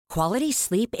Quality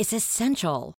sleep is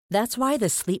essential. That's why the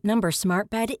Sleep Number Smart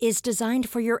Bed is designed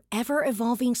for your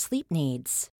ever-evolving sleep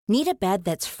needs. Need a bed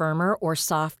that's firmer or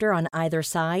softer on either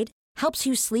side? Helps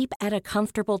you sleep at a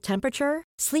comfortable temperature?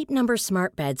 Sleep Number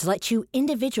Smart Beds let you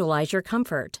individualize your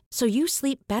comfort, so you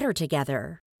sleep better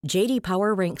together. J.D.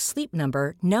 Power ranks Sleep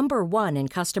Number number 1 in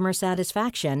customer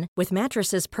satisfaction with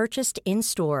mattresses purchased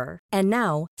in-store. And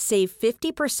now, save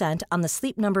 50% on the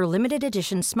Sleep Number Limited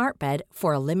Edition Smart Bed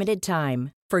for a limited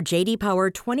time. For J.D. Power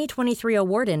 2023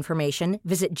 award information,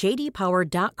 visit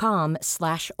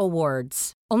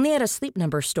jdpower.com/awards. Only at a Sleep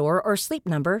Number store or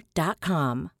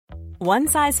sleepnumber.com. One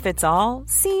size fits all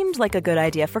seemed like a good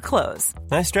idea for clothes.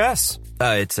 Nice dress.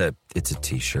 It's a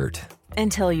t-shirt.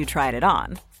 Until you tried it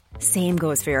on. Same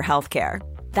goes for your healthcare.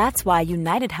 That's why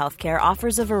United Healthcare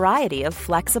offers a variety of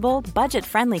flexible,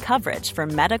 budget-friendly coverage for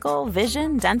medical,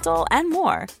 vision, dental, and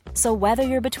more. So whether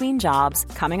you're between jobs,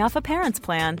 coming off a parent's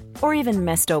plan, or even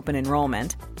missed open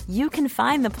enrollment, you can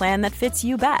find the plan that fits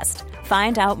you best.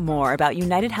 Find out more about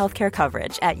United Healthcare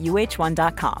coverage at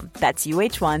uh1.com. That's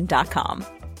uh1.com.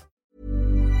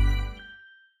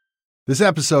 This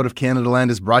episode of Canadaland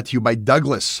is brought to you by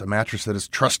Douglas, a mattress that is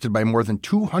trusted by more than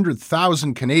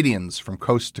 200,000 Canadians from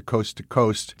coast to coast to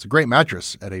coast. It's a great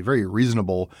mattress at a very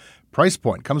reasonable price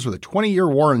point. Comes with a 20-year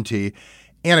warranty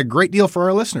and a great deal for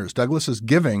our listeners. Douglas is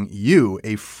giving you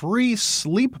a free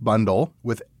sleep bundle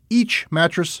with each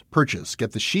mattress purchase.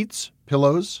 Get the sheets,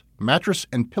 pillows, mattress,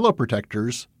 and pillow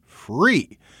protectors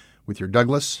free with your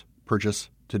Douglas purchase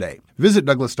today. Visit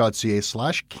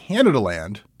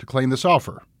douglas.ca/Canadaland to claim this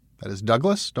offer. That is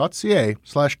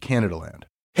douglas.ca/Canadaland.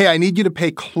 Hey, I need you to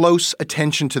pay close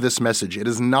attention to this message. It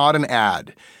is not an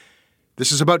ad.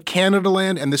 This is about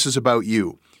Canadaland, and this is about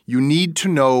you. You need to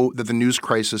know that the news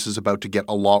crisis is about to get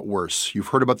a lot worse. You've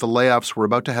heard about the layoffs. We're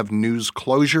about to have news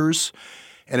closures,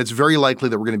 and it's very likely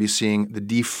that we're going to be seeing the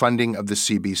defunding of the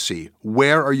CBC.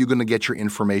 Where are you going to get your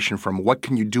information from? What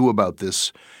can you do about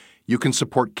this? You can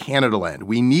support Canadaland.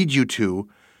 We need you to.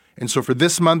 And so for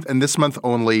this month and this month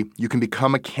only, you can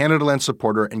become a Canadaland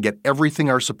supporter and get everything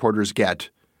our supporters get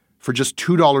for just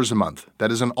 $2 a month.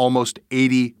 That is an almost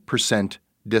 80%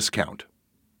 discount.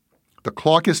 The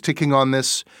clock is ticking on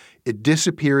this. It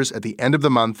disappears at the end of the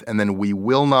month, and then we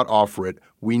will not offer it.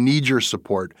 We need your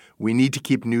support. We need to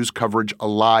keep news coverage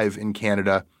alive in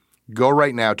Canada. Go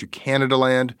right now to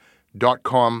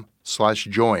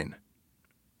canadaland.com/join.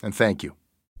 And thank you.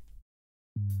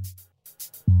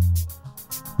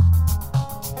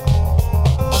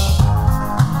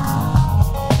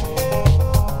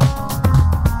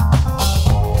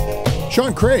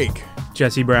 Sean Craig.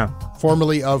 Jesse Brown.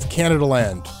 Formerly of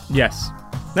Canadaland. Yes,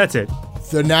 that's it.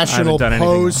 The National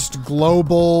Post,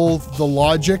 Global, The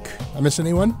Logic. I miss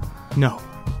anyone? No.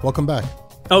 Welcome back.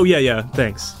 Oh, yeah,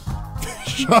 thanks.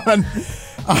 Sean,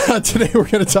 today we're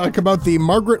going to talk about the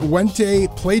Margaret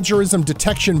Wente plagiarism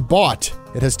detection bot.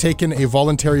 It has taken a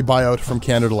voluntary buyout from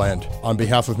Canadaland. On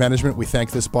behalf of management, we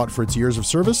thank this bot for its years of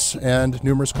service and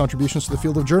numerous contributions to the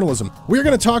field of journalism. We're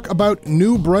going to talk about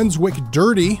New Brunswick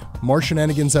Dirty, more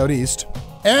shenanigans out east.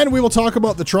 And we will talk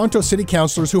about the Toronto City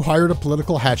Councillors who hired a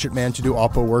political hatchet man to do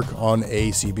oppo work on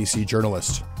a CBC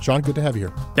journalist. Sean, good to have you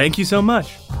here. Thank you so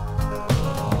much.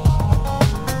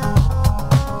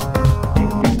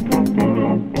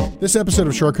 This episode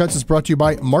of Shortcuts is brought to you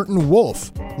by Martin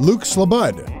Wolf, Luke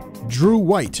Slabud, Drew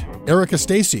White, Erica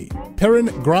Stacey, Perrin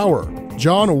Grauer,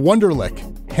 John Wunderlich,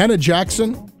 Hannah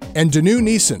Jackson, and Danu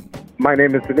Neeson. My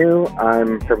name is Danu.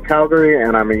 I'm from Calgary,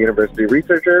 and I'm a university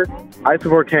researcher. I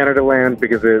support Canadaland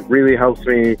because it really helps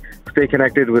me stay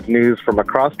connected with news from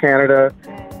across Canada,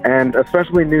 and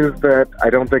especially news that I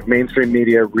don't think mainstream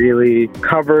media really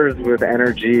covers with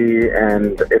energy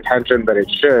and attention that it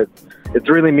should. It's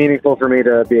really meaningful for me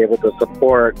to be able to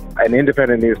support an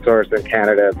independent news source in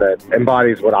Canada that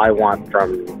embodies what I want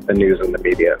from the news and the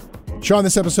media. Sean,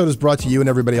 this episode is brought to you and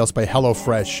everybody else by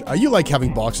HelloFresh. You like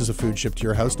having boxes of food shipped to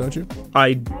your house, don't you?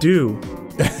 I do.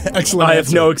 Excellent I answer.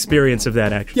 have no experience of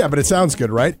that, actually. Yeah, but it sounds good,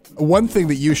 right? One thing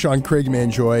that you, Sean Craig, may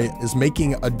enjoy is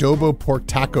making adobo pork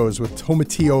tacos with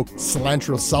tomatillo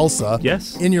cilantro salsa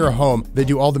in your home. They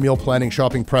do all the meal planning,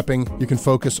 shopping, prepping. You can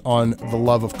focus on the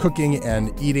love of cooking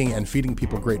and eating and feeding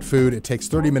people great food. It takes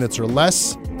 30 minutes or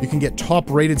less. You can get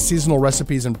top-rated seasonal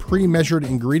recipes and pre-measured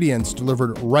ingredients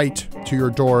delivered right to your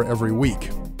door every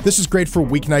week. This is great for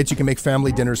weeknights. You can make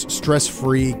family dinners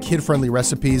stress-free, kid-friendly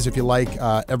recipes if you like.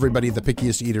 Everybody, the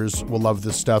pickiest eaters, will love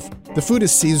this stuff. The food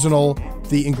is seasonal.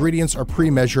 The ingredients are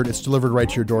pre-measured. It's delivered right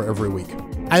to your door every week.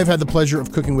 I have had the pleasure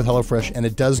of cooking with HelloFresh, and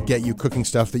it does get you cooking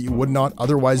stuff that you would not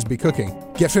otherwise be cooking.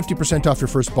 Get 50% off your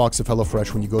first box of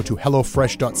HelloFresh when you go to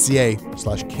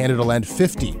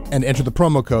hellofresh.ca/CanadaLand50 and enter the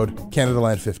promo code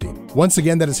CanadaLand50. Once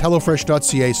again, that is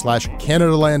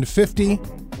hellofresh.ca/CanadaLand50,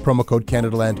 promo code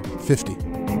CanadaLand50.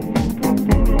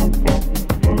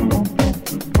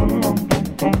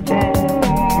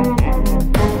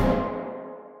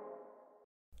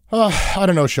 I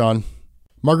don't know, Sean.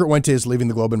 Margaret Wente is leaving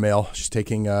the Globe and Mail. She's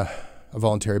taking a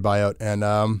voluntary buyout, and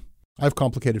I have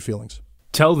complicated feelings.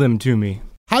 Tell them to me.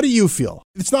 How do you feel?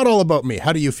 It's not all about me.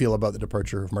 How do you feel about the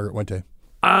departure of Margaret Wente?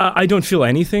 I don't feel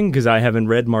anything because I haven't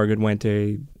read Margaret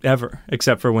Wente ever,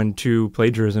 except for when 2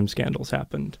 plagiarism scandals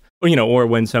happened. Or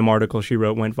when some article she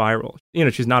wrote went viral.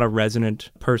 She's not a resonant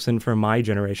person for my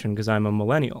generation because I'm a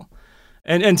millennial.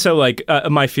 And so,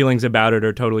 my feelings about it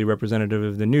are totally representative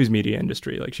of the news media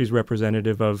industry. Like, she's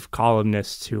representative of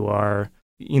columnists who are,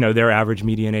 their average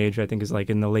median age, I think, is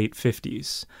in the late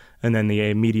 50s. And then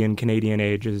the median Canadian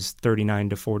age is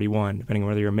 39 to 41, depending on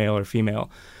whether you're male or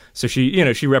female. So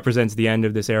she represents the end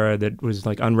of this era that was,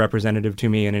 unrepresentative to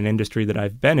me in an industry that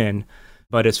I've been in.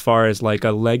 But as far as,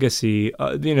 a legacy,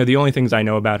 the only things I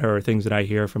know about her are things that I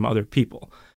hear from other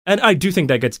people. And I do think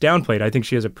that gets downplayed. I think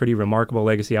she has a pretty remarkable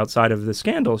legacy outside of the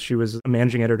scandal. She was a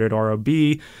managing editor at ROB.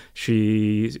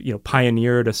 She,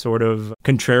 pioneered a sort of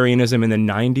contrarianism in the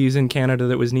 90s in Canada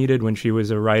that was needed when she was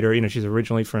a writer. She's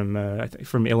originally from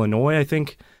Illinois, I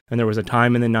think. And there was a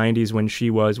time in the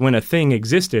 90s when a thing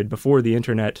existed before the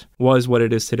internet was what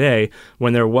it is today,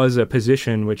 when there was a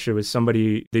position which it was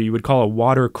somebody that you would call a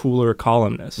water cooler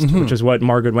columnist, which is what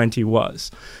Margaret Wente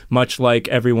was. Much like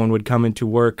everyone would come into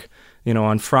work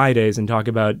on Fridays and talk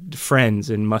about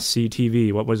Friends and must-see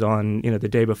TV, what was on, the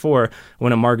day before.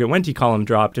 When a Margaret Wente column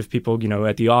dropped, if people,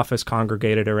 at the office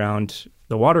congregated around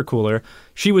the water cooler,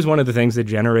 she was one of the things that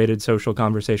generated social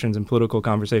conversations and political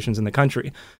conversations in the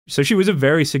country. So she was a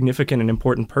very significant and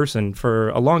important person for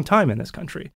a long time in this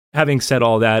country. Having said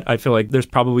all that, I feel like there's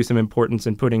probably some importance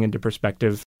in putting into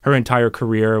perspective her entire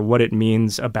career, what it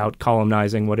means about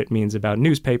columnizing, what it means about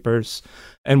newspapers,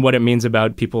 and what it means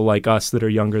about people like us that are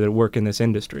younger that work in this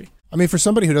industry. I mean, for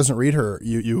somebody who doesn't read her,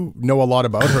 you know a lot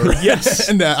about her. Yes.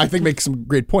 And I think makes some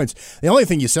great points. The only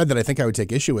thing you said that I think I would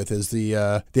take issue with is the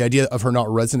idea of her not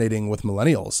resonating with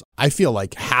millennials. I feel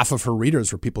like half of her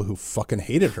readers were people who fucking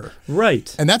hated her.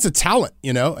 Right. And that's a talent,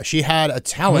 She had a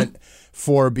talent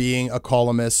for being a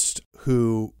columnist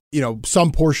who,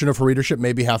 some portion of her readership,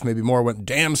 maybe half, maybe more, went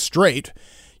damn straight.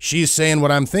 She's saying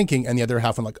what I'm thinking, and the other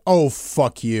half, I'm like, oh,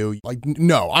 fuck you.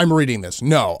 No, I'm reading this.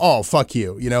 No, oh, fuck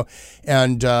you,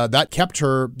 And that kept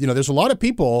her, there's a lot of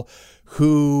people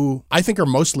who I think are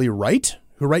mostly right,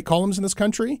 who write columns in this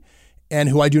country, and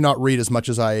who I do not read as much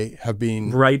as I have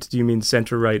been. Right? Do you mean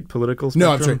center-right political spectrum?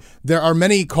 No, I'm sorry. There are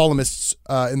many columnists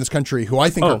in this country who I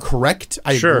think are correct.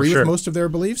 I agree with most of their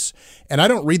beliefs, and I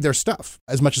don't read their stuff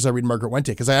as much as I read Margaret Wente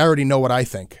because I already know what I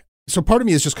think. So part of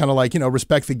me is just kind of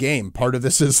respect the game. Part of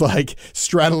this is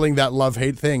straddling that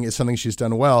love-hate thing is something she's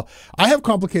done well. I have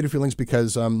complicated feelings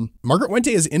because Margaret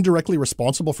Wente is indirectly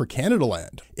responsible for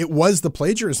Canadaland. It was the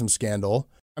plagiarism scandal.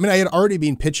 I mean, I had already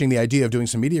been pitching the idea of doing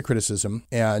some media criticism,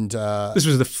 and this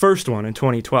was the first one in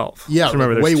 2012. Yeah, so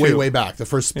remember, way back, the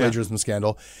first plagiarism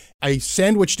scandal. I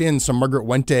sandwiched in some Margaret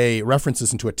Wente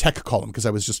references into a tech column because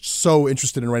I was just so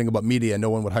interested in writing about media and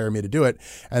no one would hire me to do it.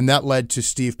 And that led to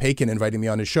Steve Paikin inviting me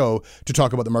on his show to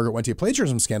talk about the Margaret Wente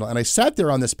plagiarism scandal. And I sat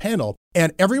there on this panel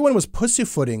and everyone was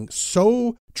pussyfooting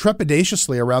so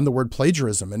trepidatiously around the word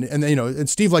plagiarism. And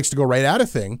Steve likes to go right at a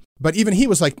thing. But even he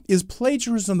was like, is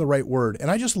plagiarism the right word?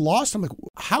 And I just lost. I'm like,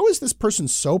 how is this person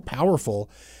so powerful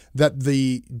that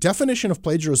the definition of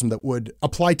plagiarism that would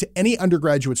apply to any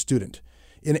undergraduate student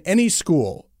in any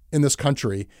school in this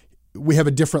country, we have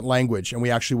a different language and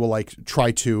we actually will try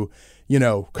to,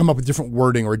 come up with different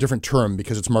wording or a different term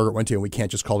because it's Margaret Wente and we can't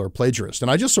just call her a plagiarist.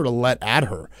 And I just sort of let at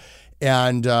her.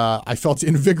 And I felt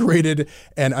invigorated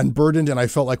and unburdened, and I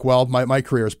felt like, well, my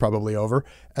career is probably over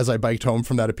as I biked home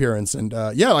from that appearance. And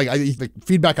the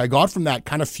feedback I got from that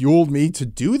kind of fueled me to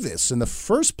do this in the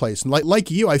first place. And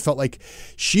like you, I felt like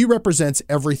she represents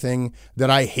everything that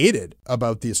I hated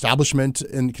about the establishment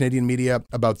in Canadian media,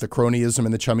 about the cronyism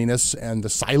and the chumminess and the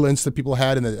silence that people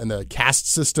had and the caste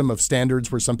system of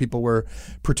standards where some people were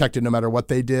protected no matter what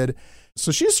they did.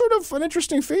 So she's sort of an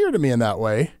interesting figure to me in that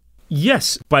way.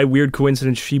 Yes, by weird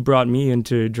coincidence, she brought me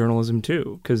into journalism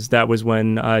too, because that was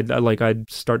when I'd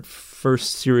start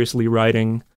first seriously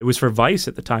writing. It was for Vice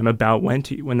at the time about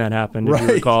Wente when that happened, if you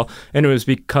recall. And it was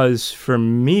because for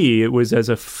me, it was as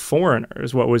a foreigner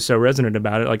is what was so resonant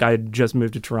about it. Like I had just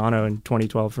moved to Toronto in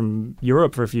 2012 from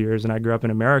Europe for a few years, and I grew up in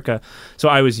America. So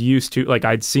I was used to, like,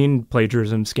 I'd seen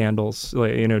plagiarism scandals,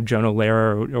 like, Jonah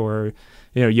Lehrer or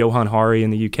Johan Hari in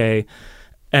the UK,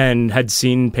 and had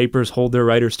seen papers hold their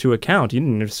writers to account. You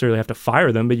didn't necessarily have to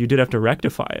fire them, but you did have to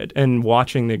rectify it. And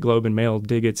watching the Globe and Mail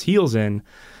dig its heels in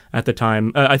at the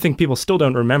time, I think people still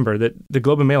don't remember that the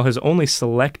Globe and Mail has only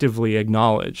selectively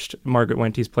acknowledged Margaret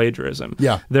Wente's plagiarism.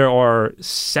 Yeah. There are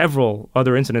several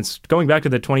other incidents going back to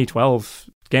the 2012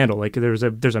 scandal. Like there's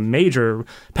a major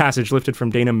passage lifted from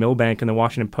Dana Milbank in the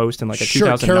Washington Post in like a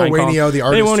 2009 Carol Wainio, the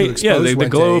artist who exposed the Wente,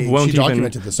 Globe won't she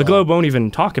documented this. The Globe won't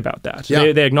even talk about that.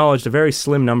 Yeah. They acknowledged a very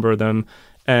slim number of them.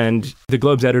 And the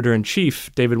Globe's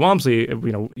editor-in-chief, David Walmsley,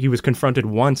 he was confronted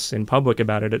once in public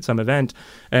about it at some event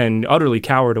and utterly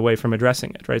cowered away from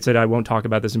addressing it, right? Said, I won't talk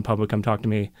about this in public, come talk to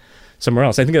me somewhere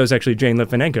else. I think it was actually Jane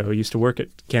Litvinenko, who used to work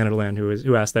at Canadaland,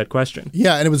 who asked that question.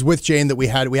 Yeah, and it was with Jane that we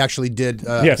actually did,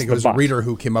 I think it was a reader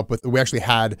who came up with, we actually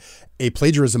had a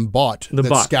plagiarism bot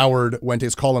scoured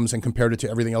Wente's columns and compared it to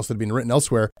everything else that had been written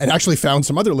elsewhere and actually found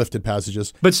some other lifted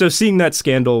passages. But so seeing that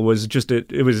scandal was just,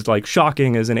 it was like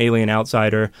shocking as an alien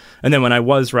outsider. And then when I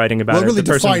was writing about it really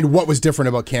defined what was different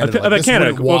about Canada. About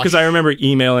Canada. Well, because I remember I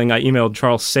emailed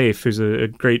Charles Safe, who's a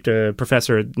great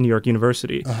professor at New York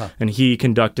University, and he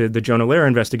conducted the Jonah Lehrer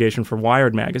investigation for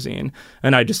Wired magazine.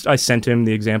 And I sent him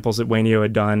the examples that Wainio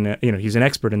had done. He's an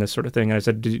expert in this sort of thing. And I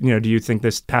said, do you think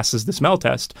this passes the smell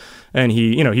test? And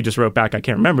he just wrote back, I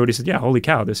can't remember, but he said, yeah, holy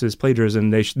cow, this is plagiarism.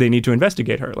 They need to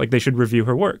investigate her. Like, they should review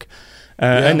her work.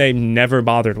 And they never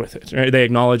bothered with it. Right? They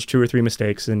acknowledged 2 or 3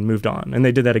 mistakes and moved on. And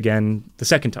they did that again the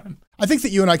second time. I think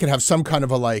that you and I could have some kind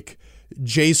of a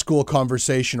J-school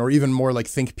conversation, or even more like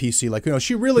Think PC.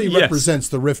 She really represents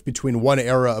the rift between one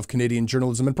era of Canadian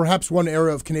journalism and perhaps one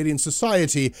era of Canadian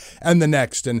society and the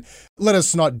next. And let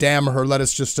us not damn her. Let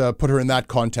us just put her in that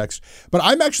context. But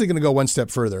I'm actually going to go one step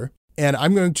further. And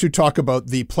I'm going to talk about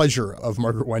the pleasure of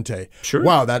Margaret Wente. Sure.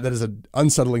 Wow, that is an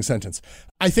unsettling sentence.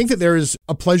 I think that there is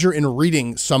a pleasure in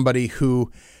reading somebody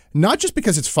who, not just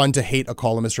because it's fun to hate a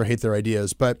columnist or hate their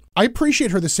ideas, but I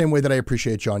appreciate her the same way that I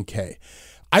appreciate John Kay.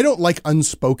 I don't like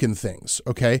unspoken things,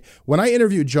 okay? When I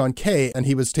interviewed John Kay and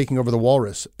he was taking over the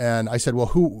Walrus, and I said,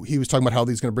 well, he was talking about how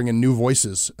he's going to bring in new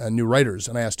voices and new writers.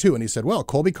 And I asked who, and he said, well,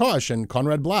 Colby Kosh and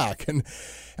Conrad Black. And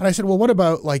I said, well, what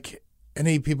about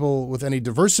any people with any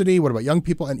diversity? What about young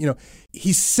people? And,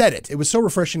 he said it. It was so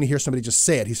refreshing to hear somebody just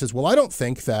say it. He says, well, I don't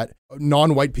think that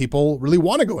non-white people really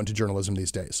want to go into journalism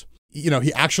these days.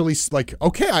 He actually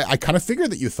okay, I kind of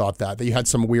figured that you thought that you had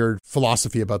some weird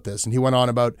philosophy about this. And he went on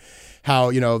about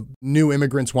how, new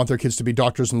immigrants want their kids to be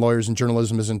doctors and lawyers and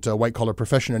journalism isn't a white collar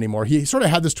profession anymore. He sort of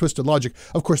had this twisted logic.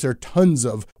 Of course, there are tons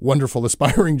of wonderful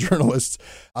aspiring journalists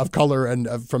of color and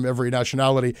from every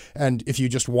nationality. And if you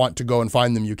just want to go and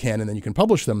find them, you can, and then you can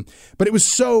publish them. But it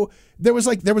was there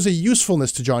was a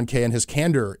usefulness to John Kay and his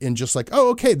candor in just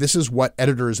oh, okay, this is what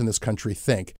editors in this country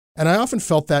think. And I often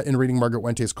felt that in reading Margaret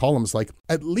Wente's columns,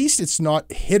 at least it's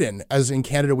not hidden, as in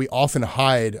Canada, we often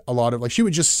hide a lot of, she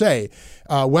would just say,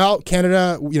 well,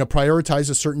 Canada,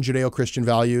 prioritizes certain Judeo-Christian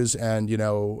values and,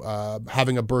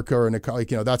 having a burqa and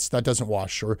that doesn't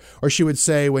wash. Or she would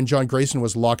say when John Grayson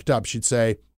was locked up, she'd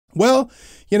say, well,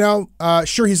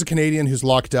 sure, he's a Canadian who's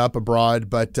locked up abroad,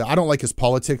 but I don't like his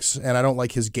politics and I don't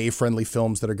like his gay-friendly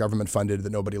films that are government-funded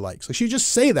that nobody likes. She'd just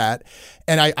say that,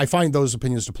 and I find those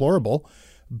opinions deplorable.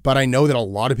 But I know that a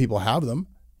lot of people have them,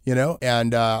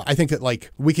 and I think that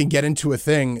we can get into a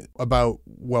thing about,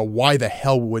 well, why the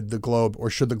hell would the Globe, or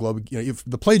should the Globe, if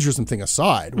the plagiarism thing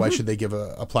aside, why should they give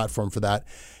a platform for that?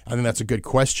 I think that's a good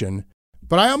question.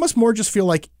 But I almost more just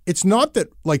feel it's not that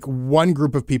one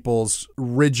group of people's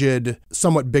rigid,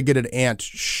 somewhat bigoted aunt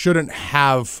shouldn't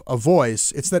have a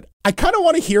voice. It's that I kind of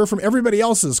want to hear from everybody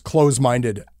else's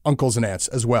closed-minded uncles and aunts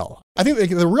as well. I think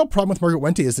the real problem with Margaret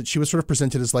Wente is that she was sort of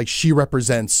presented as she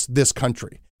represents this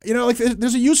country.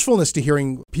 There's a usefulness to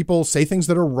hearing people say things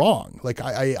that are wrong.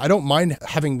 I don't mind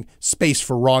having space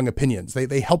for wrong opinions.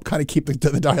 They help kind of keep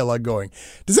the dialogue going.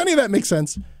 Does any of that make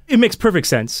sense? It makes perfect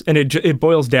sense. And it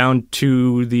boils down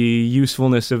to the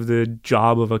usefulness of the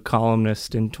job of a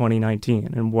columnist in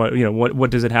 2019. And what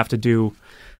does it have to do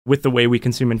with the way we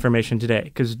consume information today?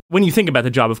 Because when you think about the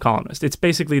job of columnist, it's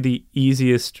basically the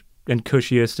easiest and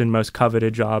cushiest and most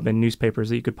coveted job in newspapers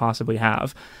that you could possibly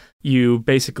have. You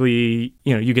basically,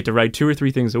 you get to write 2 or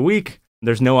 3 things a week.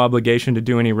 There's no obligation to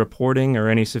do any reporting or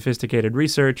any sophisticated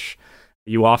research.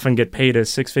 You often get paid a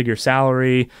six-figure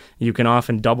salary. You can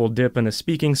often double dip in the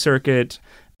speaking circuit.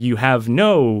 You have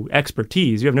no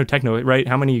expertise. You have no techno, right?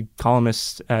 How many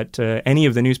columnists at any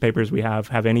of the newspapers we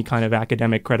have any kind of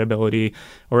academic credibility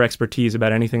or expertise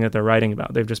about anything that they're writing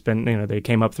about? They've just been, they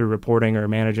came up through reporting or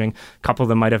managing. A couple of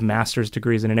them might have master's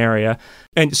degrees in an area.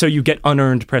 And so you get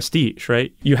unearned prestige,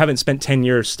 right? You haven't spent 10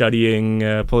 years studying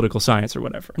political science or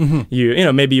whatever.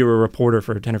 Mm-hmm. Maybe you were a reporter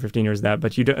for 10 or 15 years of that,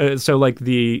 but you do, so like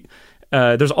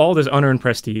there's all this unearned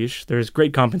prestige. There's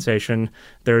great compensation.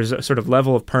 There's a sort of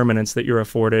level of permanence that you're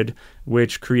afforded,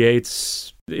 which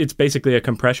creates, it's basically a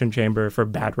compression chamber for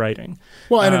bad writing.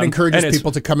 Well, and it encourages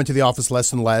people to come into the office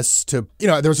less and less to,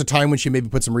 there was a time when she maybe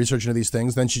put some research into these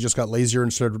things. Then she just got lazier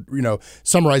and started,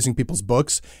 summarizing people's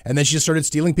books. And then she just started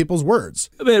stealing people's words.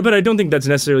 But I don't think that's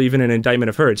necessarily even an indictment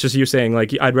of her. It's just you saying,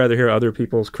 like, I'd rather hear other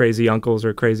people's crazy uncles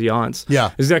or crazy aunts. Yeah.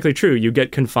 It's exactly true. You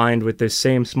get confined with this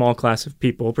same small class of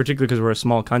people, particularly because we're a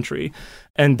small country.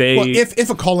 And they... Well, if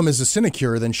a column is a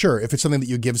sinecure, then sure. If it's something that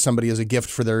you give somebody as a gift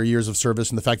for their years of service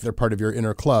and the fact that they're part of your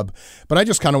inner club. But I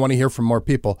just kind of want to hear from more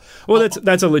people. Well,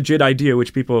 that's a legit idea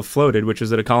which people have floated, which is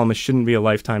that a columnist shouldn't be a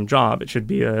lifetime job. It should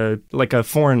be like a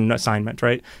foreign assignment,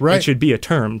 right? Right. It should be a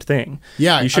termed thing.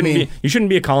 Yeah, you shouldn't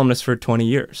be a columnist for 20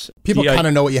 years. People kind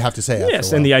of know what you have to say.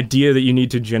 Yes, and the idea that you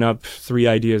need to gin up 3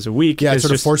 ideas a week. Yeah, it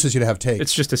sort of forces you to have takes.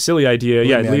 It's just a silly idea.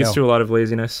 Yeah, it leads to a lot of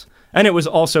laziness. And it was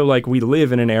also like we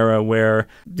live in an era where,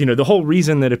 the whole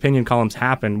reason that opinion columns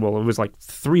happened, well, it was like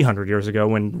 300 years ago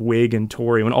when Whig and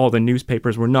Tory, when all the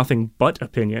newspapers were nothing but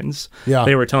opinions. Yeah.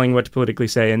 They were telling you what to politically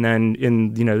say. And then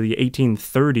in, the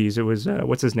 1830s, it was,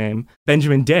 what's his name?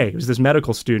 Benjamin Day. It was this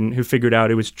medical student who figured out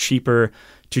it was cheaper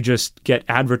to just get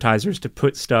advertisers to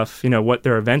put stuff, what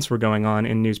their events were going on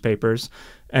in newspapers.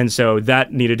 And so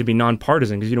that needed to be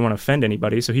nonpartisan because you don't want to offend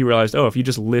anybody. So he realized, if you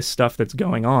just list stuff that's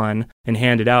going on and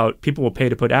hand it out, people will pay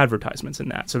to put advertisements in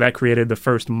that. So that created the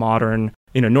first modern,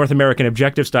 North American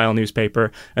objective style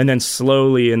newspaper. And then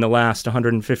slowly in the last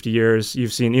 150 years,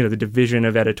 you've seen, the division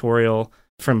of editorial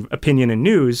from opinion and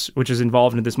news, which is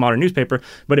involved in this modern newspaper.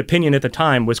 But opinion at the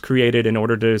time was created in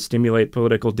order to stimulate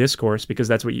political discourse because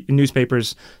that's what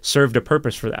newspapers served a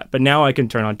purpose for that. But now I can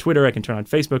turn on Twitter, I can turn on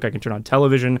Facebook, I can turn on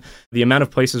television. The amount of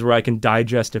places where I can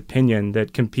digest opinion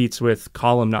that competes with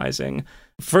columnizing.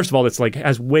 First of all, it's like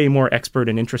has way more expert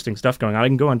and interesting stuff going on. I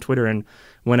can go on Twitter and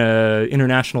when a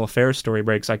international affairs story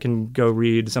breaks, I can go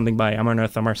read something by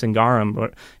Amarnath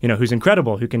Amarsingaram, who's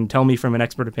incredible, who can tell me from an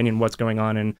expert opinion what's going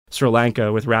on in Sri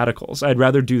Lanka with radicals. I'd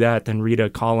rather do that than read a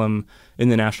column in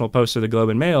the National Post or the Globe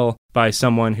and Mail by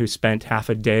someone who spent half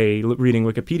a day reading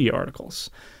Wikipedia articles.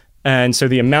 And so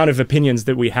the amount of opinions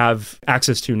that we have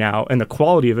access to now and the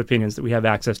quality of opinions that we have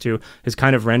access to has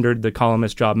kind of rendered the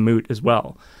columnist job moot as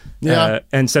well. Yeah.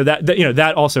 And so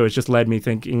that also has just led me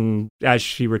thinking as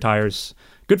she retires,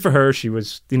 good for her. She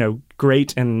was,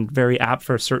 great and very apt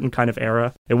for a certain kind of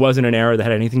era. It wasn't an era that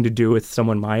had anything to do with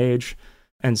someone my age.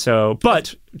 And so,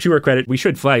 but to her credit, we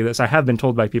should flag this. I have been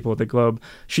told by people at the Globe,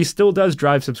 she still does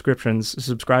drive subscriptions.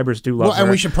 Subscribers do love her. And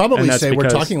we should probably say we're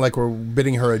talking like we're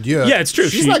bidding her adieu. Yeah, it's true.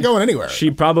 She's not going anywhere. She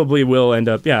probably will end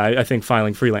up, I think,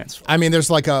 filing freelance. I mean,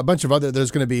 there's like a bunch of there's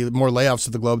going to be more layoffs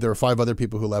at the Globe. There were 5 other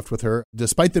people who left with her.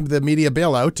 Despite the media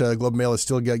bailout, Globe Mail is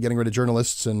still getting rid of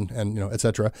journalists and et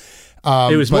cetera.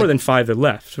 It was more than 5 that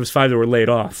left. It was 5 that were laid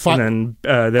off. And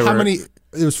then how many?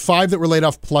 There was 5 that were laid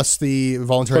off plus the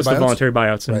voluntary buyouts? Plus the voluntary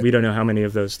buyouts, and right. we don't know how many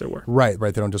of those there were. Right.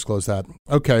 They don't disclose that.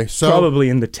 Okay, so... Probably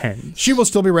in the 10s. She will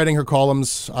still be writing her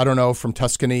columns, I don't know, from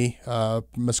Tuscany,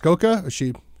 Muskoka? Is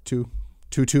she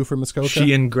 2-2 from Muskoka?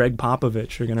 She and Greg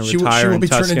Popovich are going to retire She will be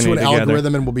Tuscany turned into an together.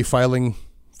 algorithm and will be filing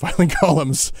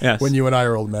columns when you and I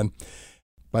are old men.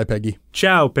 Bye, Peggy.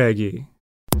 Ciao, Peggy.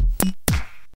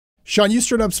 Sean, you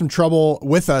stirred up some trouble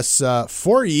with us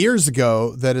 4 years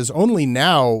ago that is only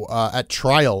now at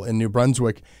trial in New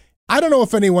Brunswick. I don't know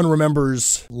if anyone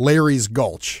remembers Larry's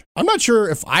Gulch. I'm not sure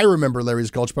if I remember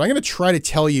Larry's Gulch, but I'm going to try to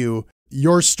tell you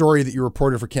your story that you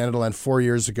reported for Canadaland 4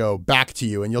 years ago back to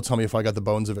you, and you'll tell me if I got the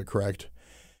bones of it correct.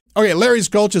 Okay, Larry's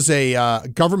Gulch is a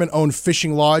government-owned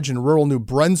fishing lodge in rural New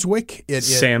Brunswick.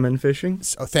 Salmon fishing?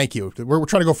 Oh, thank you. We're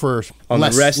trying to go for on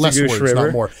less words, River.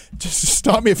 not more. Just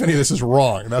stop me if any of this is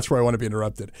wrong. That's where I want to be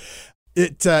interrupted.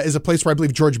 It is a place where I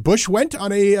believe George Bush went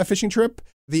on a fishing trip.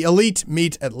 The elite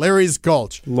meet at Larry's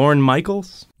Gulch. Lorne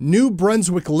Michaels? New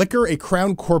Brunswick Liquor, a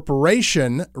Crown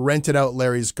corporation, rented out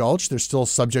Larry's Gulch. They're still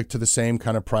subject to the same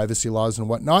kind of privacy laws and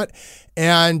whatnot.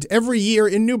 And every year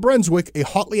in New Brunswick, a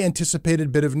hotly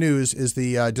anticipated bit of news is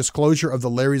the disclosure of the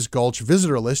Larry's Gulch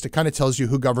visitor list. It kind of tells you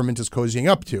who government is cozying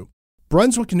up to.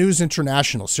 Brunswick News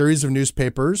International, series of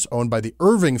newspapers owned by the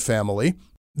Irving family,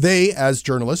 They, as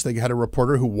journalists, they had a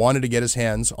reporter who wanted to get his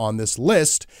hands on this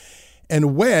list.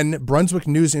 And when Brunswick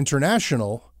News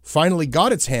International finally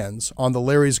got its hands on the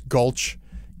Larry's Gulch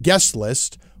guest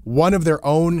list, one of their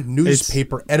own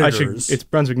newspaper editors... It's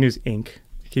Brunswick News Inc.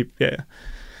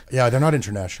 Yeah, they're not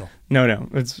international. No,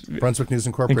 it's Brunswick News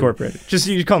Incorporated. Just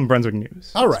you call them Brunswick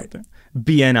News. All right.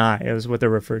 BNI is what they're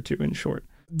referred to in short.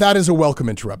 That is a welcome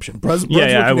interruption.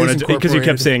 I wanted to, because you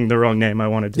kept saying the wrong name. I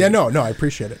wanted to. Yeah, no, I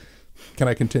appreciate it. Can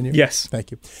I continue? Yes.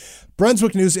 Thank you.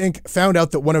 Brunswick News Inc. found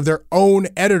out that one of their own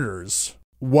editors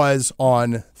was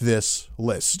on this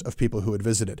list of people who had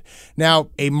visited.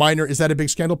 Now, is that a big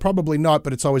scandal? Probably not,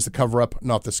 but it's always the cover-up,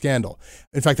 not the scandal.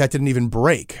 In fact, that didn't even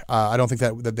break. I don't think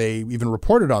that they even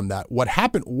reported on that. What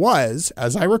happened was,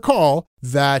 as I recall,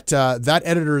 that that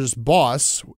editor's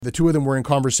boss, the two of them were in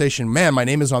conversation, man, my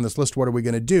name is on this list, what are we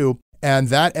going to do? And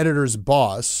that editor's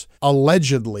boss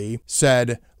allegedly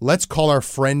said, let's call our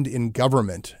friend in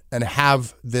government and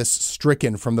have this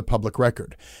stricken from the public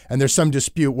record. And there's some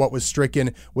dispute what was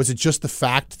stricken. Was it just the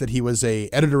fact that he was an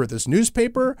editor at this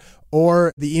newspaper,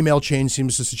 or the email chain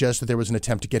seems to suggest that there was an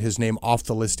attempt to get his name off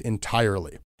the list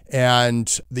entirely?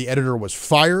 And the editor was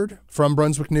fired from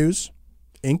Brunswick News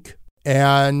Inc.,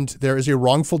 and there is a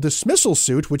wrongful dismissal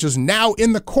suit, which is now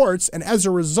in the courts. And as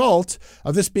a result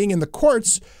of this being in the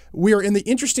courts, we are in the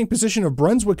interesting position of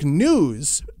Brunswick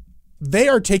News. They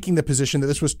are taking the position that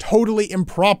this was totally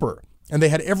improper. And they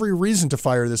had every reason to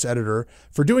fire this editor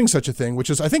for doing such a thing,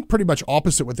 which is, I think, pretty much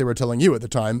opposite what they were telling you at the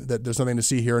time, that there's nothing to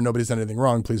see here and nobody's done anything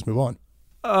wrong. Please move on.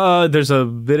 There's a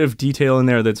bit of detail in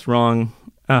there that's wrong.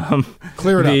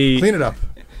 Clean it up.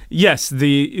 Yes,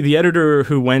 the editor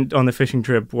who went on the fishing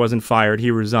trip wasn't fired.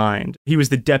 He resigned. He was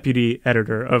the deputy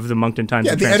editor of the Moncton Times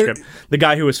and Transcript. The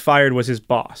guy who was fired was his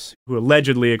boss, who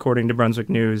allegedly, according to Brunswick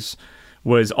News,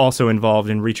 was also involved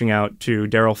in reaching out to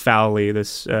Daryl Fowley,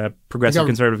 this progressive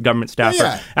conservative government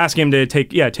staffer, asking him to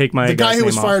take my The guy who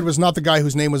was off. Fired was not the guy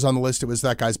whose name was on the list. It was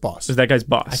that guy's boss. It was that guy's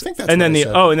boss. I think that's and what then I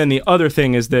said. And then the other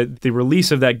thing is that the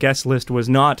release of that guest list was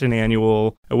not an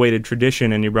annual awaited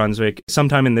tradition in New Brunswick.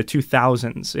 Sometime in the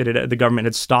 2000s, the government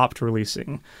had stopped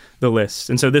releasing the list.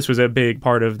 And so this was a big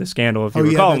part of the scandal, if you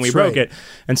recall, when we broke it.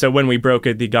 And so when we broke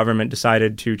it, the government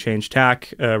decided to change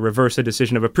tack, reverse a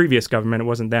decision of a previous government, it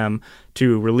wasn't them,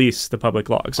 to release the public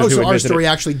log. So our story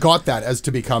actually got that as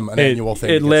to become an annual thing.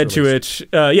 It led to it,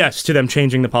 to them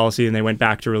changing the policy, and they went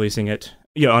back to releasing it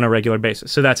on a regular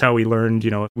basis. So that's how we learned,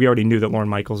 we already knew that Lorne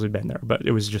Michaels had been there, but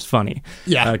it was just funny.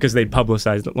 Yeah. Because they'd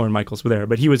publicized that Lorne Michaels were there,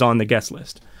 but he was on the guest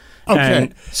list. Okay.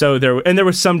 And so there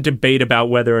was some debate about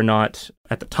whether or not,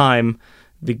 at the time,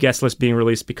 the guest list being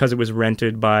released because it was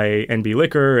rented by NB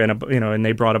Liquor, and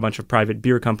they brought a bunch of private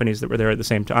beer companies that were there at the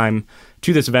same time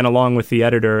to this event, along with the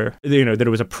editor, that it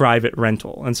was a private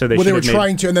rental, and so they were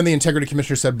trying to, and then the integrity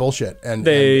commissioner said bullshit, and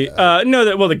the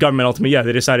government ultimately,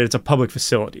 they decided it's a public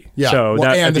facility. Yeah, so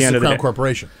and this is a Crown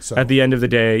corporation. So at the end of the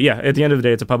day,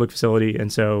 it's a public facility,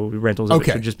 and so rentals of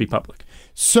it should just be public.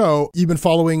 So you've been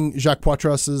following Jacques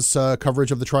Poitras's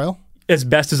coverage of the trial? As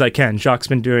best as I can. Jacques'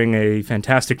 been doing a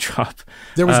fantastic job.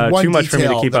 There was one too much detail for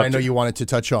me to keep that up I know you wanted to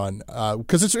touch on,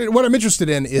 because what I'm interested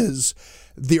in is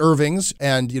the Irvings,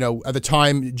 and at the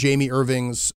time, Jamie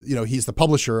Irving's, he's the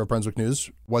publisher of Brunswick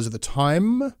News, was at the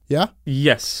time, yeah?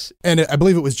 Yes. And I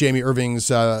believe it was Jamie Irving's,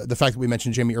 the fact that we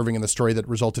mentioned Jamie Irving in the story that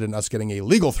resulted in us getting a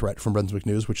legal threat from Brunswick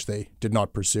News, which they did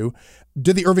not pursue.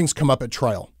 Did the Irvings come up at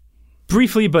trial?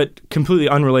 Briefly, but completely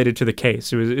unrelated to the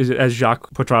case. It was, as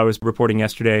Jacques Poitras was reporting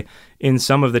yesterday, in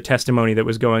some of the testimony that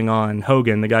was going on,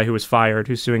 Hogan, the guy who was fired,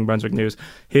 who's suing Brunswick News,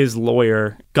 his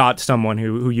lawyer got someone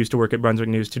who used to work at Brunswick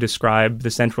News to describe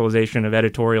the centralization of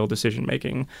editorial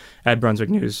decision-making at Brunswick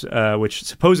News, which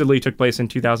supposedly took place in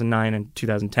 2009 and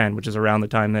 2010, which is around the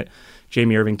time that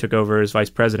Jamie Irving took over as vice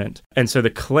president. And so the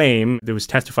claim that was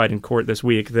testified in court this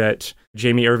week that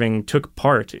Jamie Irving took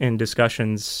part in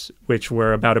discussions which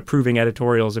were about approving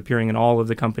editorials appearing in all of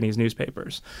the company's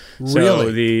newspapers.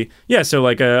 Really? So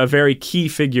a very key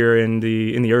figure in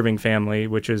the Irving family,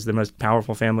 which is the most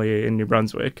powerful family in New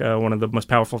Brunswick, one of the most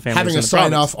powerful families having in the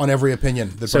sign province. Off on every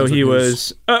opinion. So he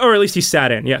was, or at least he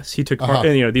sat in. Yes, he took part.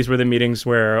 And, these were the meetings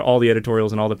where all the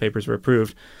editorials and all the papers were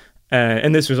approved.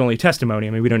 And this was only testimony.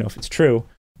 I mean, we don't know if it's true.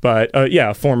 But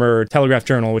a former Telegraph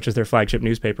Journal, which is their flagship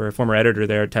newspaper, a former editor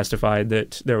there testified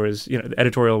that there was, the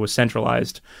editorial was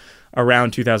centralized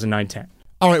around 2009-10.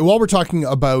 All right, while we're talking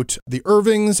about the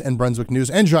Irvings and Brunswick News,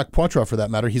 and Jacques Poitras for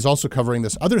that matter, he's also covering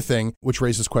this other thing, which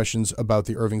raises questions about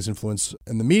the Irvings' influence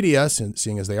in the media,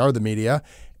 seeing as they are the media,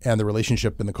 and the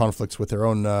relationship and the conflicts with their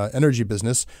own energy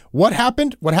business. What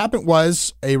happened? What happened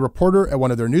was a reporter at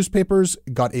one of their newspapers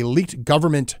got a leaked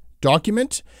government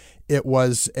document. It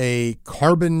was a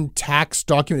carbon tax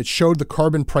document. It showed the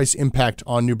carbon price impact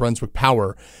on New Brunswick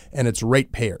Power and its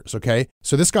ratepayers, okay?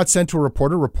 So this got sent to a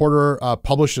reporter. Reporter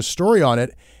published a story on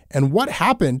it. And what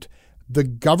happened? The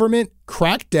government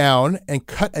cracked down and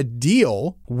cut a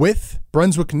deal with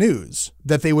Brunswick News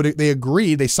that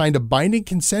they signed a binding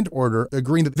consent order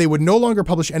agreeing that they would no longer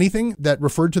publish anything that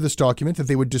referred to this document, that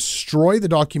they would destroy the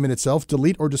document itself,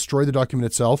 delete or destroy the document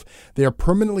itself. They are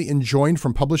permanently enjoined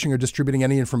from publishing or distributing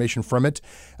any information from it.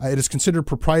 It is considered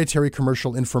proprietary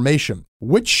commercial information.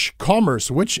 Which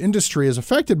industry is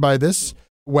affected by this?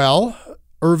 Well,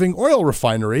 Irving Oil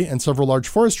Refinery and several large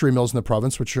forestry mills in the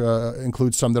province, which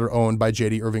include some that are owned by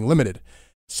J.D. Irving Limited.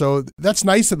 So that's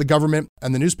nice that the government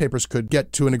and the newspapers could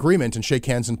get to an agreement and shake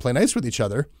hands and play nice with each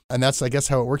other. And that's, I guess,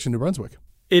 how it works in New Brunswick.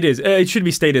 It is. It should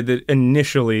be stated that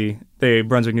initially the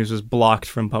Brunswick News was blocked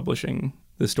from publishing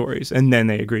the stories, and then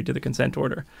they agreed to the consent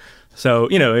order. So,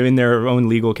 in their own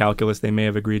legal calculus, they may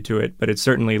have agreed to it, but it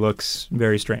certainly looks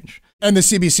very strange. And the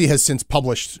CBC has since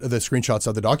published the screenshots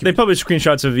of the document. They published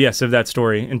screenshots of that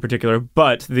story in particular,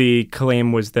 but the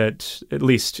claim was that, at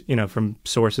least, from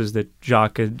sources that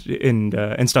Jacques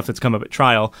and stuff that's come up at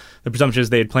trial, the presumption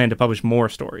is they had planned to publish more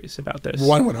stories about this.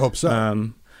 One would hope so.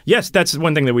 Yes, that's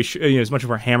one thing that we should, as much as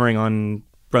we're hammering on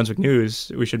Brunswick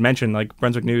News, we should mention,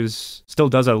 Brunswick News still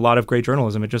does a lot of great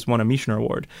journalism. It just won a Michener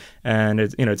Award, and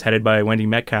it's headed by Wendy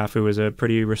Metcalf, who is a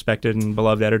pretty respected and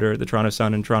beloved editor at the Toronto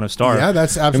Sun and Toronto Star. Yeah,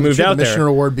 that's absolutely true. The Michener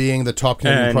Award being the top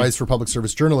Canadian prize for public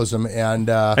service journalism,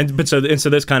 so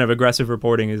this kind of aggressive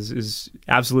reporting is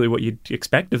absolutely what you'd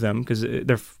expect of them, because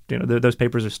those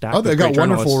papers are stacked. Oh, they've got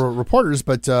wonderful reporters,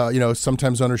 but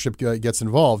sometimes ownership gets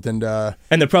involved, and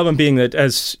the problem being that,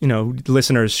 as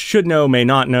listeners should know, may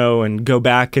not know, and go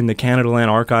back in the Canadaland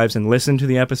archives and listen to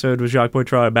the episode with Jacques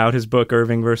Poitras about his book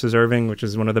Irving versus Irving, which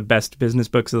is one of the best business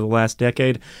books of the last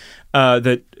decade,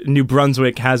 that New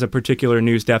Brunswick has a particular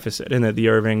news deficit, and that the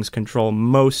Irvings control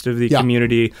most of the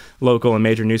community, local, and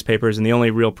major newspapers, and the only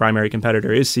real primary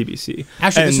competitor is CBC.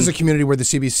 Actually, this is a community where the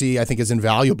CBC, I think, is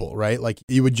invaluable, right?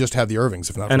 You would just have the Irvings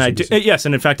if not for CBC. Yes,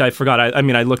 and in fact, I forgot.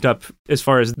 I looked up, as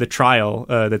far as the trial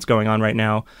that's going on right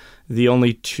now, the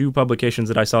only two publications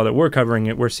that I saw that were covering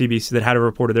it were CBC, that had a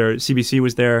reporter there. CBC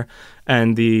was there,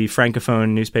 and the Francophone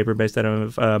newspaper based out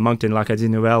of Moncton, L'Acadie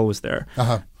Nouvelle, was there.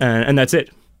 And that's it.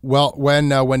 Well, when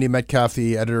Wendy Metcalf,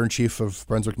 the editor-in-chief of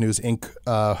Brunswick News, Inc.,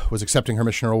 was accepting her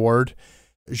Michener Award,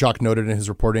 Jacques noted in his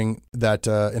reporting that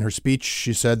in her speech,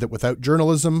 she said that without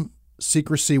journalism,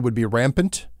 secrecy would be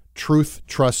rampant, truth,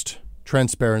 trust,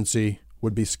 transparency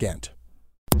would be scant.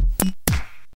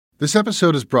 This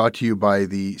episode is brought to you by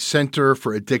the Center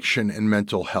for Addiction and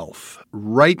Mental Health.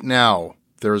 Right now,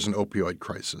 there is an opioid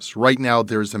crisis. Right now,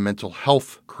 there is a mental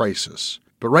health crisis.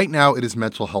 But right now, it is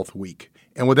Mental Health Week.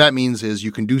 And what that means is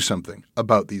you can do something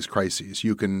about these crises.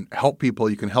 You can help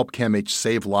people. You can help CAMH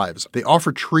save lives. They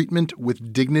offer treatment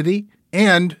with dignity,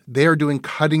 and they are doing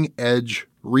cutting-edge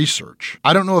research.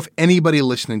 I don't know if anybody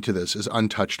listening to this is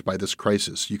untouched by this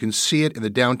crisis. You can see it in the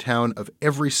downtown of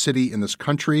every city in this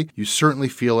country. You certainly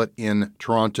feel it in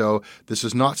Toronto. This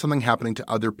is not something happening to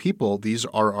other people. These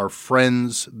are our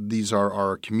friends. These are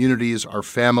our communities, our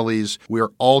families. We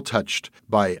are all touched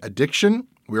by addiction.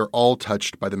 We are all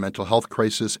touched by the mental health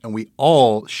crisis, and we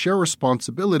all share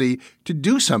responsibility to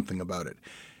do something about it.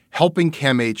 Helping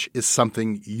CAMH is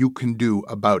something you can do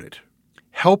about it.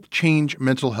 Help change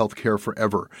mental health care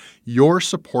forever. Your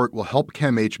support will help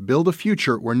CAMH build a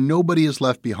future where nobody is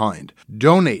left behind.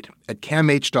 Donate at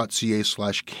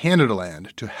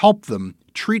camh.ca/Canadaland to help them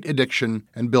treat addiction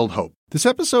and build hope. This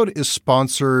episode is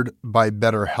sponsored by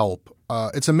BetterHelp.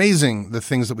 It's amazing the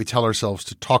things that we tell ourselves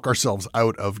to talk ourselves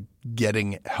out of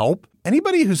getting help.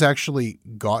 Anybody who's actually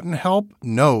gotten help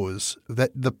knows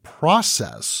that the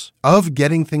process of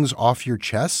getting things off your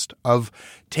chest, of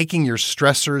taking your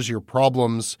stressors, your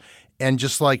problems, and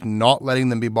just not letting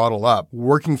them be bottled up,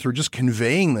 working through just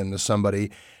conveying them to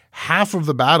somebody, half of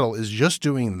the battle is just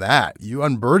doing that. You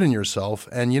unburden yourself,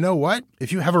 and you know what?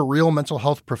 If you have a real mental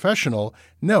health professional,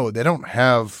 no, they don't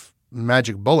have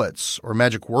magic bullets or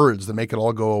magic words that make it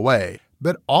all go away.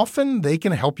 But often they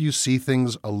can help you see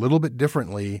things a little bit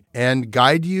differently and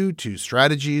guide you to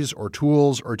strategies or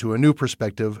tools or to a new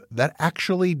perspective that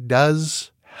actually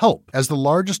does help. As the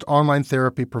largest online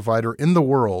therapy provider in the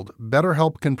world,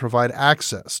 BetterHelp can provide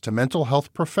access to mental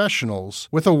health professionals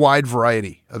with a wide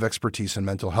variety of expertise in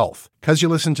mental health. Because you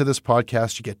listen to this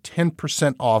podcast, you get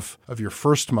 10% off of your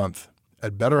first month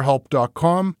at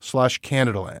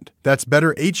betterhelp.com/Canadaland. That's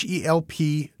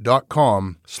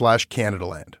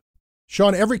betterhelp.com/Canadaland.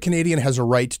 Sean, every Canadian has a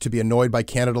right to be annoyed by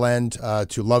Canadaland,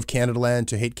 to love Canadaland,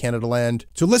 to hate Canadaland,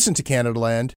 to listen to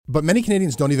Canadaland, but many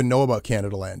Canadians don't even know about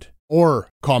Canadaland, or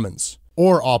Commons,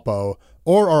 or Oppo,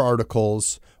 or our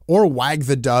articles, or Wag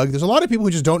the Doug. There's a lot of people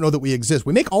who just don't know that we exist.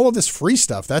 We make all of this free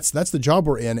stuff. That's the job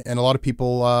we're in, and a lot of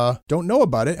people don't know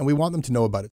about it, and we want them to know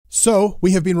about it. So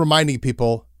we have been reminding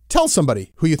people, tell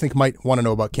somebody who you think might want to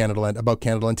know about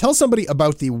Canadaland. Tell somebody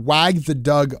about the Wag the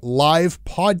Doug live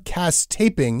podcast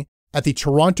taping at the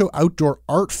Toronto Outdoor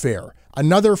Art Fair.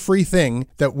 Another free thing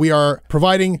that we are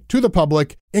providing to the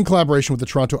public in collaboration with the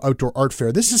Toronto Outdoor Art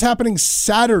Fair. This is happening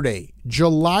Saturday,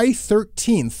 July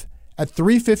 13th at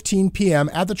 3:15 p.m.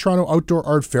 at the Toronto Outdoor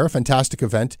Art Fair, a fantastic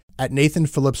event at Nathan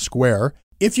Phillips Square.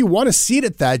 If you want a seat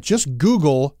at that, just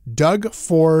Google Doug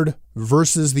Ford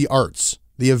versus the Arts.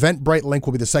 The Eventbrite link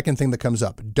will be the second thing that comes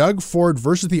up. Doug Ford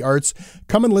versus the Arts.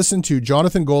 Come and listen to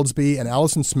Jonathan Goldsby and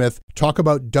Allison Smith talk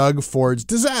about Doug Ford's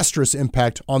disastrous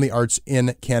impact on the arts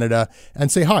in Canada.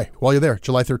 And say hi while you're there,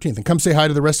 July 13th. And come say hi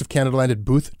to the rest of Canadaland at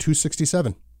booth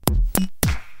 267.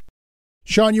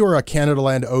 Sean, you are a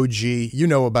Canadaland OG. You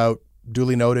know about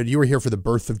Duly Noted. You were here for the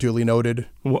birth of Duly Noted.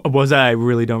 Was I? I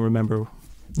really don't remember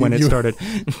when it started.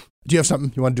 Do you have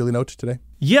something you want to duly note today?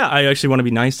 Yeah, I actually want to be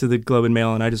nice to the Globe and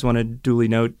Mail, and I just want to duly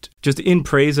note, just in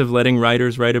praise of letting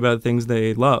writers write about things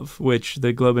they love, which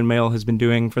the Globe and Mail has been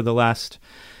doing for the last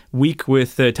week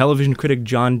with television critic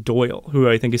John Doyle, who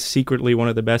I think is secretly one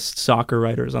of the best soccer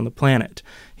writers on the planet.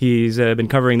 He's been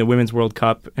covering the Women's World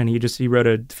Cup, and he wrote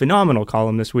a phenomenal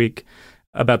column this week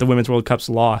about the Women's World Cup's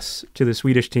loss to the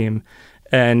Swedish team.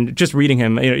 And just reading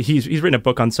him, he's written a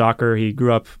book on soccer. He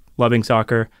grew up loving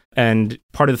soccer. And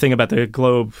part of the thing about the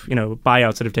Globe,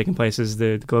 buyouts that have taken place is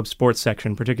the Globe sports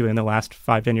section, particularly in the last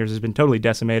 5-10 years, has been totally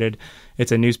decimated.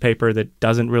 It's a newspaper that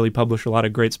doesn't really publish a lot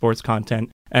of great sports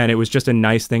content. And it was just a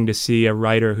nice thing to see a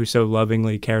writer who so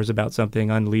lovingly cares about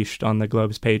something unleashed on the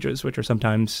Globe's pages, which are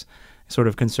sometimes sort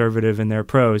of conservative in their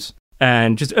prose.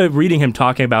 And just reading him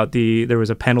talking about there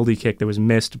was a penalty kick that was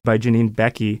missed by Janine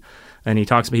Beckie. And he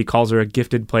calls her a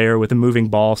gifted player with a moving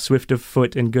ball, swift of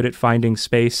foot and good at finding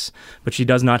space, but she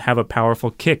does not have a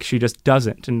powerful kick. She just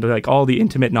doesn't. And like all the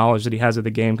intimate knowledge that he has of the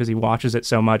game because he watches it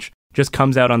so much just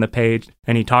comes out on the page.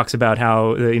 And he talks about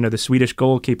how, the Swedish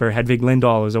goalkeeper, Hedvig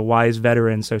Lindahl, is a wise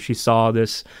veteran. So she saw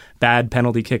this bad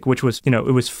penalty kick, which was,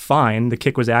 it was fine. The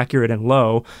kick was accurate and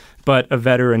low, but a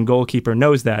veteran goalkeeper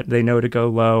knows that. They know to go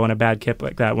low on a bad kick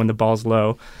like that when the ball's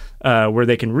low. Where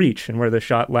they can reach and where the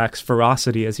shot lacks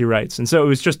ferocity, as he writes. And so it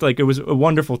was just it was a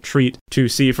wonderful treat to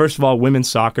see, first of all, women's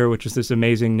soccer, which is this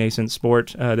amazing nascent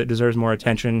sport that deserves more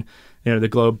attention. The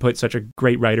Globe put such a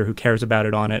great writer who cares about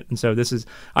it on it. And so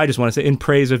I just want to say, in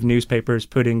praise of newspapers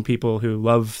putting people who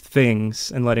love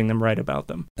things and letting them write about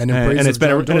them. And it's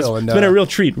been a real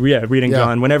treat, reading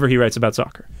John whenever he writes about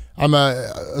soccer. I'm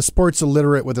a sports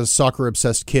illiterate with a soccer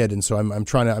obsessed kid, and so I'm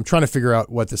trying to figure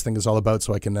out what this thing is all about,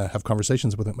 so I can have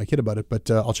conversations with my kid about it.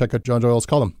 But I'll check out John Doyle's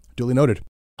column. Duly noted.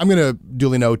 I'm going to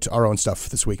duly note our own stuff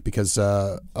this week because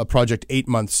a project 8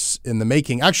 months in the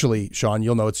making. Actually, Sean,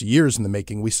 you'll know it's years in the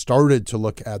making. We started to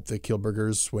look at the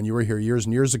Kielburgers when you were here years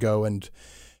and years ago, and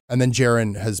then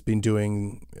Jaron has been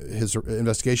doing his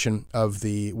investigation of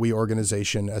the We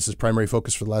organization as his primary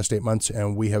focus for the last 8 months.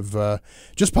 And we have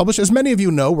just published, as many of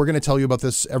you know, we're going to tell you about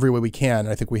this every way we can.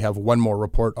 I think we have one more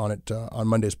report on it on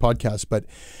Monday's podcast. But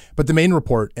the main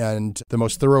report and the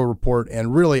most thorough report,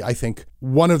 and really, I think,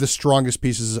 one of the strongest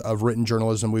pieces of written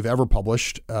journalism we've ever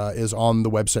published is on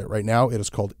the website right now. It is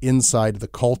called Inside the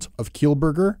Cult of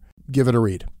Kielburger. Give it a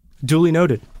read. Duly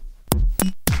noted.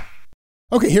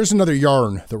 Okay, here's another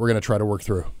yarn that we're going to try to work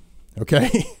through. Okay?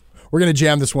 We're going to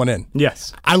jam this one in.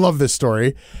 Yes. I love this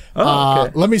story. Oh,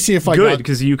 okay. Let me see if I Good,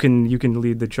 because you can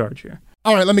lead the charge here.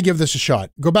 All right, let me give this a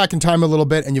shot. Go back in time a little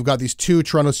bit, and you've got these two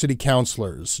Toronto City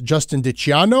councillors, Justin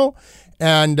DiCiano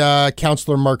and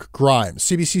Councillor Mark Grimes.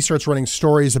 CBC starts running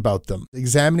stories about them,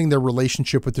 examining their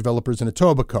relationship with developers in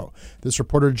Etobicoke. This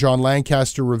reporter, John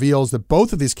Lancaster, reveals that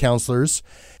both of these councillors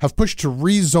have pushed to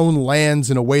rezone lands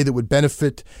in a way that would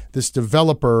benefit this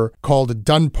developer called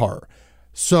Dunbar.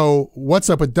 So what's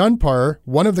up with Dunbar?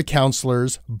 One of the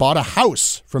councillors bought a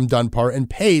house from Dunbar and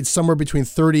paid somewhere between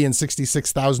 $30,000 and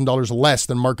 $66,000 less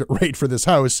than market rate for this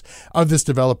house of this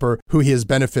developer who he has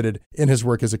benefited in his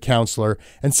work as a councillor.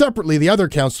 And separately, the other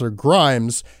councillor,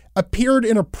 Grimes, appeared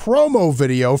in a promo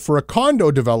video for a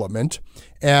condo development,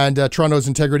 and Toronto's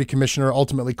Integrity Commissioner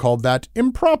ultimately called that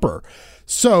improper.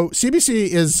 So CBC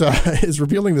is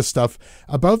revealing this stuff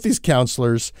about these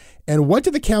councillors. And what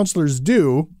did the councillors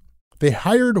do? They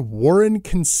hired Warren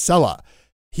Kinsella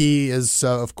He is,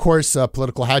 of course, a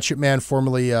political hatchet man.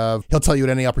 Formerly, he'll tell you at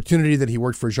any opportunity that he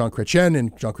worked for Jean Chrétien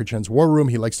in Jean Chrétien's war room.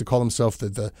 He likes to call himself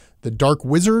the Dark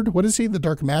Wizard. What is he? The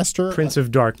Dark Master? Prince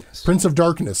of Darkness. Prince of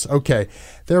Darkness. Okay,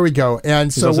 there we go. And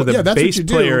He's so, also the that's bass what you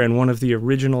player do. in one of the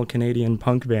original Canadian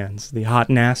punk bands, the Hot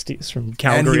Nasties from And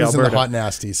Calgary, he was Alberta. in the Hot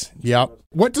Nasties. Yeah.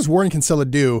 What does Warren Kinsella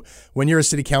do when you're a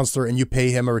city councillor and you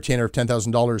pay him a retainer of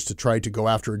 $10,000 to try to go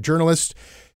after a journalist?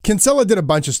 Kinsella did a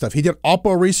bunch of stuff. He did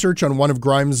Oppo research on one of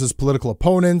Grimes' political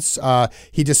opponents.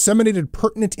 He disseminated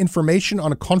pertinent information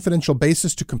on a confidential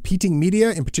basis to competing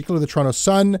media, in particular the Toronto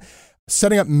Sun,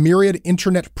 setting up myriad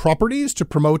internet properties to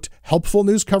promote helpful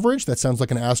news coverage. That sounds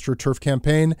like an AstroTurf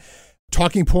campaign.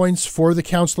 Talking points for the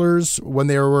councillors when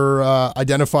they were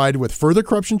identified with further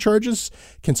corruption charges.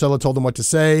 Kinsella told them what to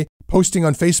say. Posting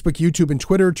on Facebook, YouTube, and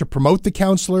Twitter to promote the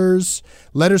councillors.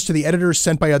 Letters to the editors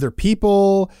sent by other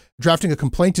people. Drafting a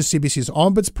complaint to CBC's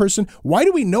ombudsperson. Why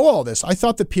do we know all this? I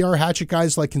thought the PR hatchet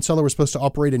guys like Kinsella were supposed to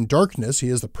operate in darkness. He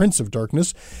is the Prince of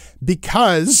Darkness.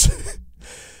 Because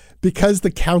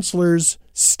the councillors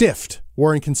stiffed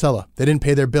Warren Kinsella. They didn't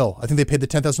pay their bill. I think they paid the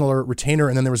 $10,000 retainer,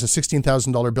 and then there was a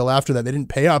 $16,000 bill after that. They didn't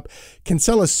pay up.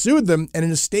 Kinsella sued them, and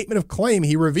in a statement of claim,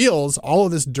 he reveals all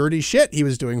of this dirty shit he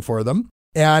was doing for them.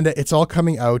 And it's all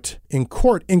coming out in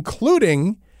court,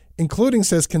 including,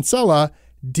 says Kinsella,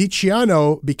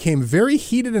 DiCiano became very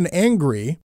heated and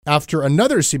angry after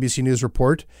another CBC News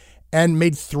report and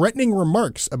made threatening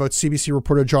remarks about CBC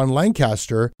reporter John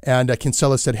Lancaster. And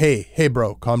Kinsella said, hey,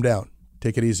 bro, calm down.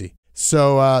 Take it easy.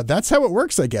 So that's how it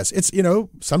works, I guess. It's,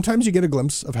 sometimes you get a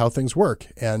glimpse of how things work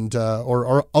and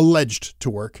or alleged to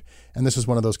work. And this is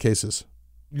one of those cases.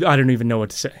 I don't even know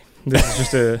what to say. This is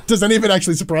just a... Does any of it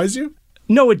actually surprise you?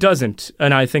 No, it doesn't.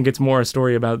 And I think it's more a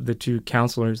story about the two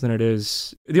counselors than it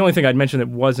is. The only thing I'd mention that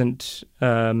wasn't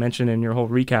mentioned in your whole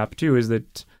recap, too, is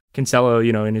that Kinsella,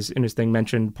 in his thing,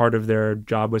 mentioned part of their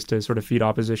job was to sort of feed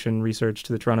opposition research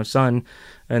to the Toronto Sun.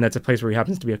 And that's a place where he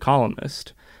happens to be a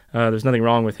columnist. There's nothing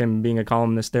wrong with him being a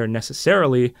columnist there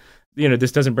necessarily.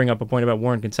 This doesn't bring up a point about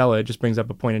Warren Kinsella. It just brings up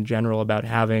a point in general about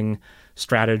having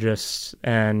strategists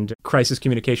and crisis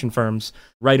communication firms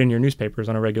write in your newspapers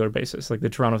on a regular basis. Like the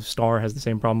Toronto Star has the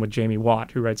same problem with Jamie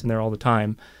Watt, who writes in there all the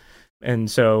time. And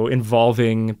so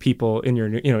involving people in your,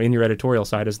 in your editorial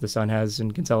side, as the Sun has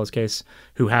in Kinsella's case,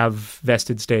 who have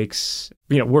vested stakes,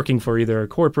 working for either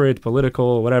corporate,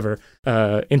 political, whatever,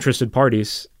 interested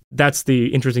parties. That's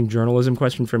the interesting journalism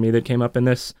question for me that came up in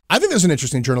this. I think there's an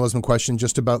interesting journalism question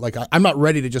just about, I'm not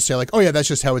ready to just say oh yeah, that's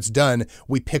just how it's done.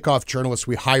 We pick off journalists,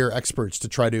 we hire experts to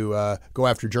try to go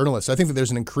after journalists. I think that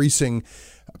there's an increasing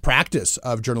practice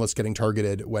of journalists getting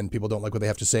targeted when people don't like what they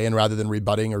have to say, and rather than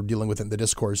rebutting or dealing with it in the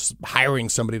discourse, hiring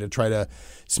somebody to try to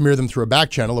smear them through a back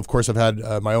channel. Of course, I've had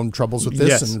my own troubles with this,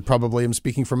 yes, and probably am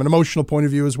speaking from an emotional point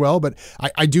of view as well, but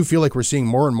I do feel like we're seeing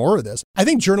more and more of this. I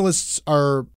think journalists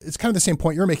it's kind of the same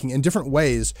point you're making in different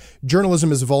ways.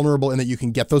 Journalism is vulnerable in that you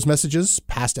can get those messages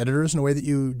past editors in a way that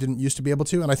you didn't used to be able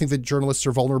to, and I think that journalists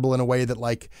are vulnerable in a way that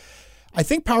I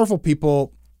think powerful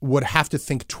people would have to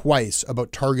think twice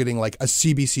about targeting a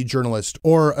CBC journalist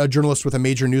or a journalist with a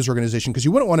major news organization, because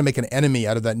you wouldn't want to make an enemy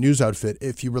out of that news outfit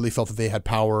if you really felt that they had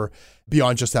power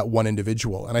beyond just that one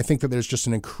individual. And I think that there's just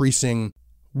an increasing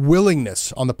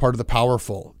willingness on the part of the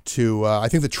powerful to, I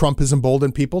think that Trump has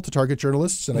emboldened people to target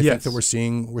journalists, and I think that we're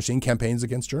seeing campaigns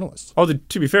against journalists. Although,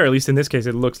 to be fair, at least in this case,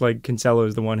 it looks like Kinsella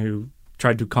is the one who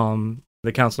tried to calm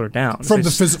the counselor down. I don't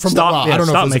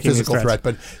know if it's a physical threat,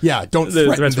 but don't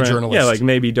threaten the journalist.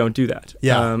 Maybe don't do that.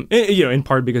 Yeah. In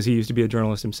part because he used to be a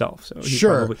journalist himself. So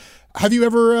sure. Have you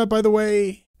ever, by the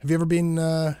way,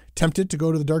 been tempted to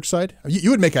go to the dark side? You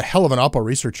would make a hell of an Oppo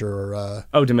researcher.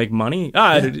 Or, to make money?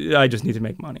 I just need to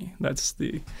make money. That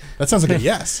sounds like a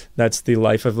yes. That's the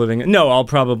life of living. No, I'll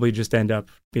probably just end up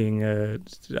being,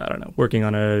 working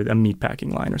on a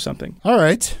meatpacking line or something. All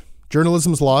right.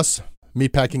 Journalism's loss.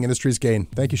 Meatpacking industry's gain.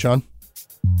 Thank you, Sean.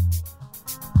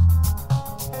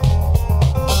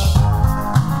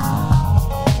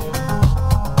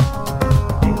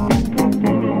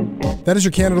 That is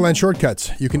your Canadaland Shortcuts.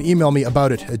 You can email me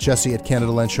about it at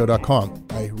jesse@canadalandshow.com.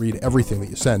 I read everything that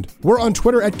you send. We're on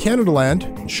Twitter at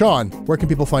Canadaland. Sean, where can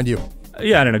people find you?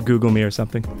 Yeah, I don't know, Google me or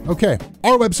something. Okay.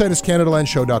 Our website is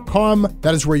CanadaLandShow.com.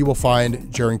 That is where you will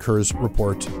find Jaren Kerr's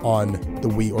report on the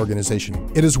We organization.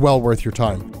 It is well worth your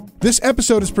time. This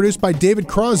episode is produced by David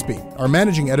Crosby. Our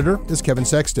managing editor is Kevin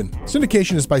Sexton.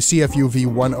 Syndication is by CFUV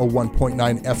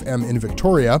 101.9 FM in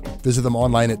Victoria. Visit them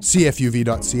online at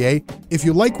cfuv.ca. If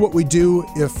you like what we do,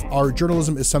 if our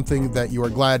journalism is something that you are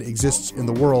glad exists in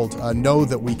the world, know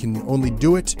that we can only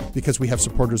do it because we have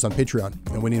supporters on Patreon,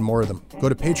 and we need more of them. Go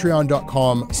to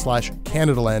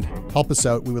patreon.com/Canadaland. Help us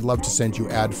out. We would love to send you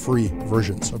ad-free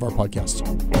versions of our podcasts.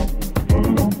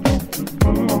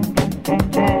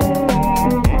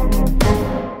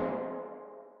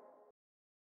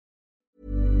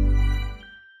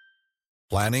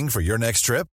 Planning for your next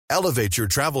trip? Elevate your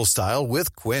travel style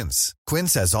with Quince.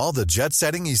 Quince has all the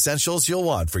jet-setting essentials you'll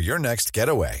want for your next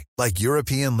getaway, like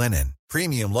European linen,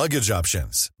 premium luggage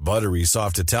options, buttery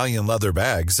soft Italian leather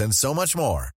bags, and so much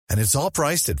more. And it's all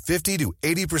priced at 50 to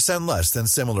 80% less than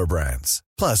similar brands.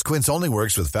 Plus, Quince only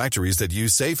works with factories that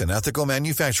use safe and ethical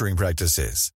manufacturing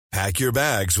practices. Pack your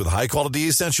bags with high-quality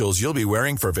essentials you'll be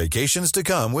wearing for vacations to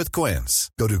come with Quince.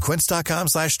 Go to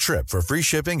quince.com/trip for free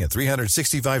shipping and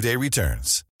 365-day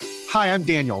returns. Hi, I'm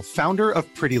Daniel, founder of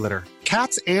Pretty Litter.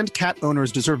 Cats and cat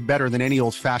owners deserve better than any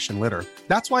old-fashioned litter.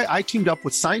 That's why I teamed up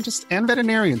with scientists and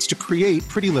veterinarians to create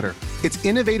Pretty Litter. Its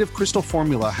innovative crystal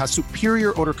formula has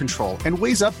superior odor control and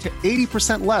weighs up to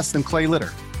 80% less than clay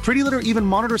litter. Pretty Litter even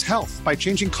monitors health by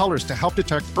changing colors to help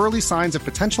detect early signs of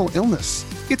potential illness.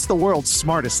 It's the world's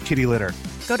smartest kitty litter.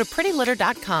 Go to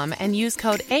prettylitter.com and use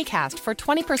code ACAST for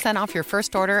 20% off your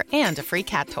first order and a free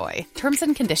cat toy. Terms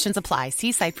and conditions apply.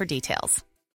 See site for details.